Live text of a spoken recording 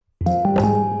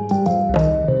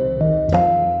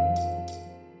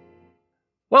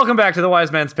Welcome back to The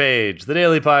Wise Man's Page, the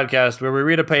daily podcast where we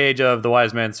read a page of The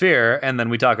Wise Man's Sphere and then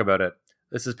we talk about it.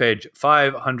 This is page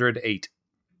 508.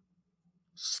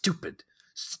 Stupid,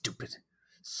 stupid,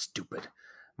 stupid.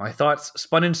 My thoughts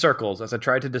spun in circles as I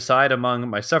tried to decide among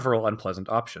my several unpleasant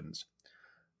options.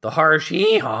 The harsh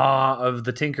hee-haw of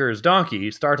the Tinker's donkey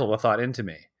startled a thought into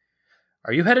me.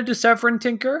 Are you headed to Severin,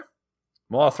 Tinker?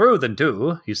 More through than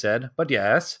to, he said, but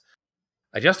yes.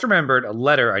 I just remembered a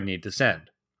letter I need to send.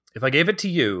 If I gave it to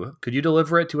you, could you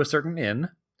deliver it to a certain inn?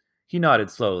 He nodded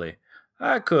slowly.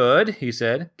 I could, he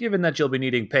said, given that you'll be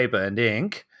needing paper and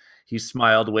ink. He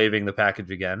smiled, waving the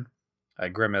package again. I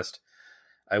grimaced.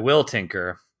 I will,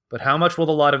 Tinker, but how much will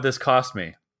the lot of this cost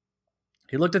me?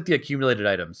 He looked at the accumulated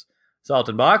items. Salt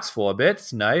and box, 4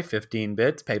 bits. Knife, 15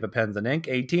 bits. Paper, pens, and ink,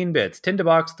 18 bits.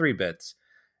 Tinderbox, 3 bits.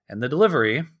 And the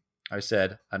delivery, I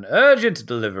said. An urgent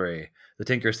delivery, the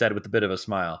Tinker said with a bit of a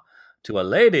smile. To a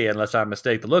lady, unless I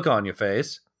mistake the look on your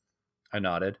face. I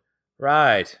nodded.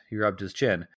 Right, he rubbed his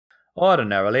chin.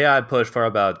 Ordinarily, I'd push for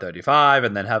about 35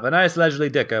 and then have a nice leisurely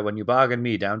dicker when you bargain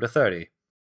me down to 30.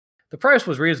 The price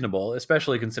was reasonable,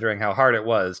 especially considering how hard it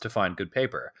was to find good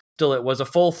paper. Still, it was a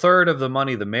full third of the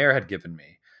money the mayor had given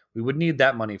me. We would need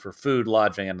that money for food,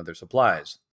 lodging, and other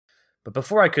supplies. But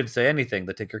before I could say anything,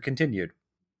 the Tinker continued.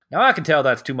 Now I can tell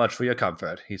that's too much for your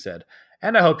comfort, he said.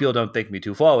 And I hope you don't think me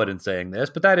too forward in saying this,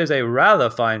 but that is a rather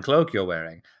fine cloak you're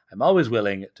wearing. I'm always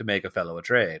willing to make a fellow a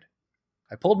trade.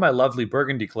 I pulled my lovely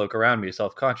burgundy cloak around me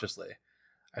self-consciously.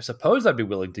 I suppose I'd be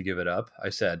willing to give it up, I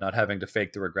said, not having to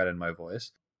fake the regret in my voice.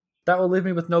 That will leave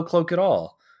me with no cloak at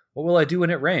all. What will I do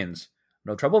when it rains?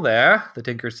 No trouble there, the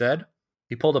Tinker said.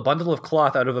 He pulled a bundle of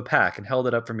cloth out of a pack and held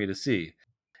it up for me to see.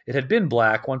 It had been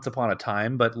black once upon a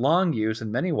time, but long use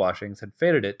and many washings had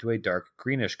faded it to a dark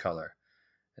greenish color.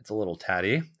 It's a little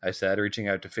tatty, I said, reaching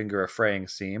out to finger a fraying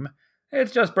seam.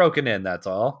 It's just broken in, that's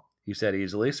all, he said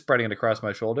easily, spreading it across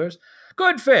my shoulders.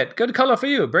 Good fit, good color for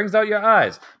you, brings out your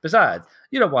eyes. Besides,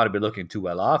 you don't want to be looking too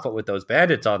well off, what with those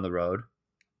bandits on the road.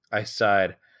 I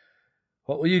sighed.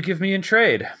 What will you give me in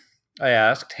trade? I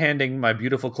asked, handing my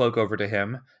beautiful cloak over to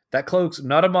him. That cloak's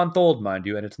not a month old, mind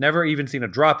you, and it's never even seen a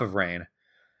drop of rain.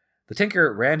 The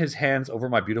Tinker ran his hands over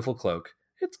my beautiful cloak.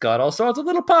 It's got all sorts of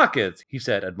little pockets, he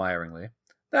said admiringly.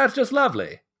 That's just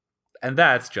lovely. And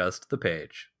that's just the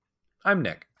page. I'm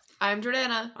Nick. I'm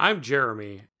Jordana. I'm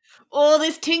Jeremy. Oh,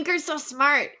 this Tinker's so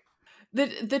smart.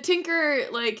 The Tinker,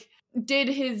 did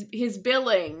his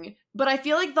billing, but I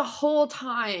feel like the whole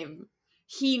time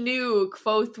he knew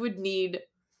Kvothe would need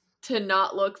to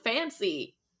not look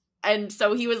fancy. And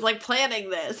so he was, planning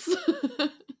this.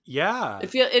 Yeah.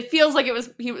 It feels like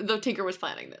the Tinker was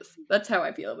planning this. That's how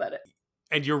I feel about it.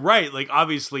 And you're right,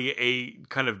 obviously a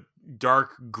kind of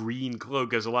dark green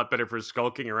cloak is a lot better for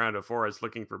skulking around a forest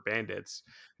looking for bandits.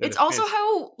 It's also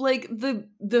how,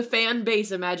 the fan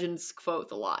base imagines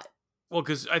Kvothe a lot. Well,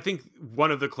 because I think one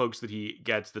of the cloaks that he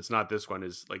gets that's not this one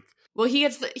is, Well,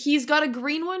 he's got a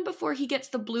green one before he gets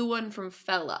the blue one from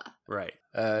Fella. Right.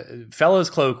 Fella's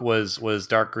cloak was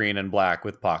dark green and black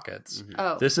with pockets. Mm-hmm.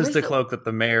 Oh, This is the cloak that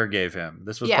the mayor gave him.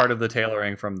 This was part of the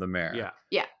tailoring from the mayor. Yeah.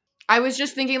 Yeah. I was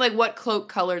just thinking, what cloak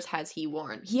colors has he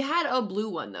worn? He had a blue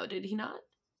one, though, did he not?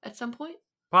 At some point?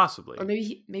 Possibly. Or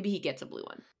maybe he gets a blue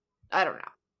one. I don't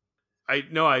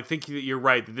know. I think that you're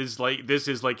right. This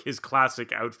is his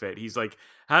classic outfit. He's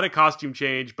had a costume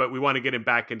change, but we want to get him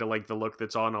back into the look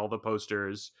that's on all the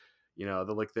posters,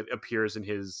 the look that appears in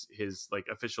his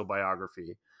official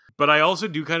biography. But I also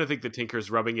do kind of think the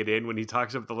Tinker's rubbing it in when he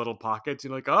talks about the little pockets.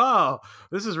 You're oh,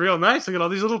 this is real nice. Look at all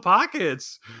these little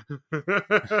pockets.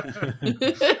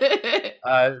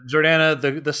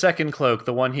 Jordana, the second cloak,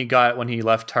 the one he got when he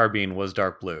left Tarbine, was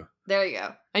dark blue. There you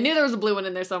go. I knew there was a blue one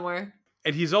in there somewhere.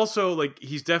 And he's also,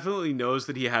 he's definitely knows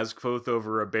that he has Kvothe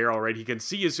over a barrel, right? He can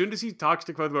see as soon as he talks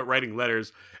to Kvothe about writing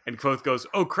letters, and Kvothe goes,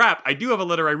 oh crap, I do have a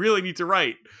letter I really need to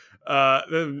write.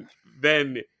 Then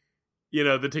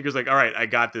the Tinker's all right, I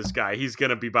got this guy. He's going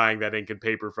to be buying that ink and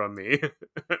paper from me.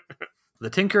 The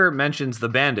Tinker mentions the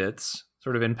bandits,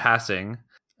 sort of in passing.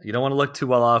 You don't want to look too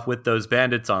well off with those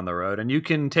bandits on the road, and you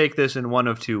can take this in one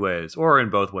of two ways, or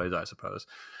in both ways, I suppose.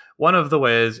 One of the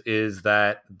ways is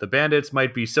that the bandits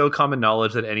might be so common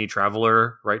knowledge that any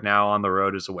traveler right now on the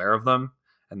road is aware of them,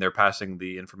 and they're passing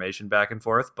the information back and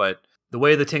forth, but the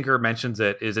way the Tinker mentions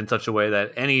it is in such a way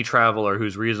that any traveler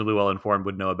who's reasonably well informed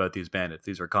would know about these bandits.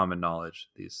 These are common knowledge,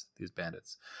 these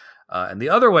bandits. And the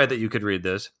other way that you could read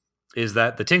this is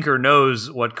that the Tinker knows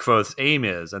what Kvothe's aim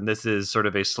is, and this is sort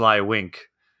of a sly wink.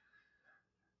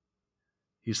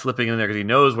 He's slipping in there because he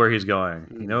knows where he's going.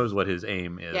 He knows what his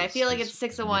aim is. Yeah, I feel like it's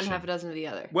 6 of one, half a dozen of the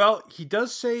other. Well, he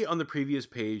does say on the previous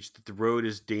page that the road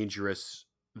is dangerous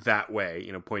that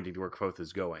way, pointing to where Kvothe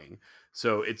is going.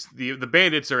 So it's the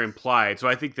bandits are implied. So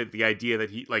I think that the idea that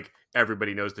he like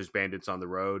everybody knows there's bandits on the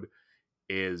road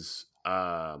is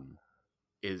a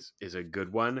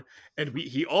good one. And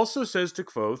he also says to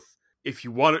Kvothe, if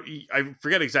you want to, I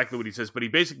forget exactly what he says, but he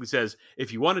basically says,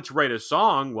 if you wanted to write a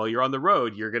song while you're on the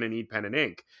road, you're going to need pen and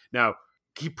ink. Now,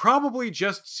 he probably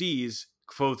just sees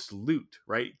Kvothe's loot,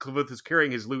 right? Kvothe is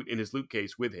carrying his loot in his loot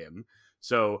case with him.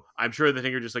 So I'm sure the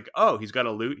Tinker just like, oh, he's got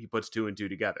a loot. He puts 2 and 2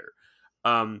 together.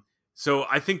 So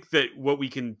I think that what we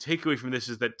can take away from this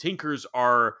is that Tinkers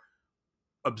are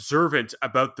observant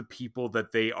about the people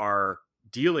that they are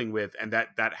dealing with, and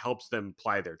that helps them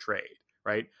ply their trade,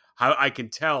 right? How I can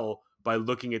tell by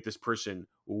looking at this person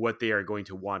what they are going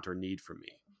to want or need from me.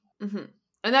 Mm-hmm.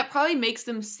 And that probably makes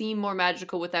them seem more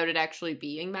magical without it actually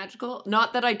being magical.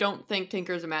 Not that I don't think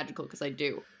Tinkers are magical, because I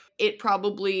do. It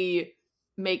probably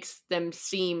makes them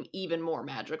seem even more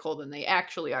magical than they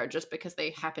actually are, just because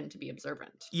they happen to be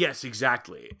observant. Yes,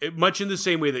 exactly. Much in the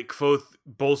same way that Kvothe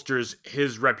bolsters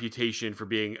his reputation for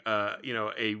being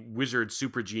a wizard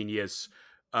super genius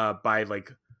by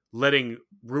like letting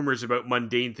rumors about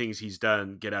mundane things he's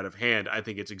done get out of hand. I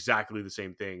think it's exactly the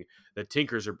same thing that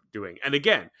Tinkers are doing. And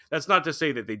again, that's not to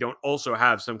say that they don't also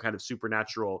have some kind of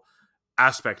supernatural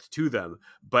aspect to them,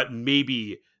 but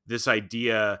maybe this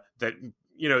idea that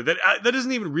that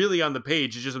isn't even really on the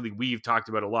page, it's just something we've talked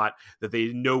about a lot, that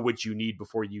they know what you need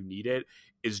before you need it,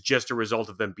 is just a result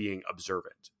of them being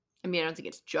observant. I mean, I don't think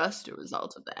it's just a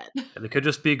result of that. And they could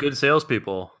just be good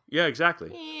salespeople. Yeah,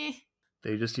 exactly.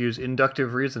 They just use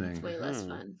inductive reasoning. It's way less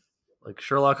fun. Like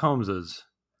Sherlock Holmes is.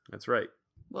 That's right.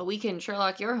 Well, we can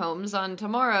Sherlock your homes on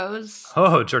tomorrow's.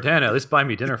 Oh, Jordana, at least buy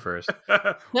me dinner first.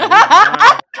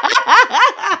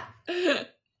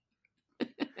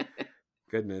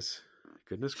 Goodness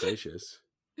gracious.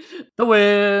 The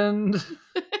wind.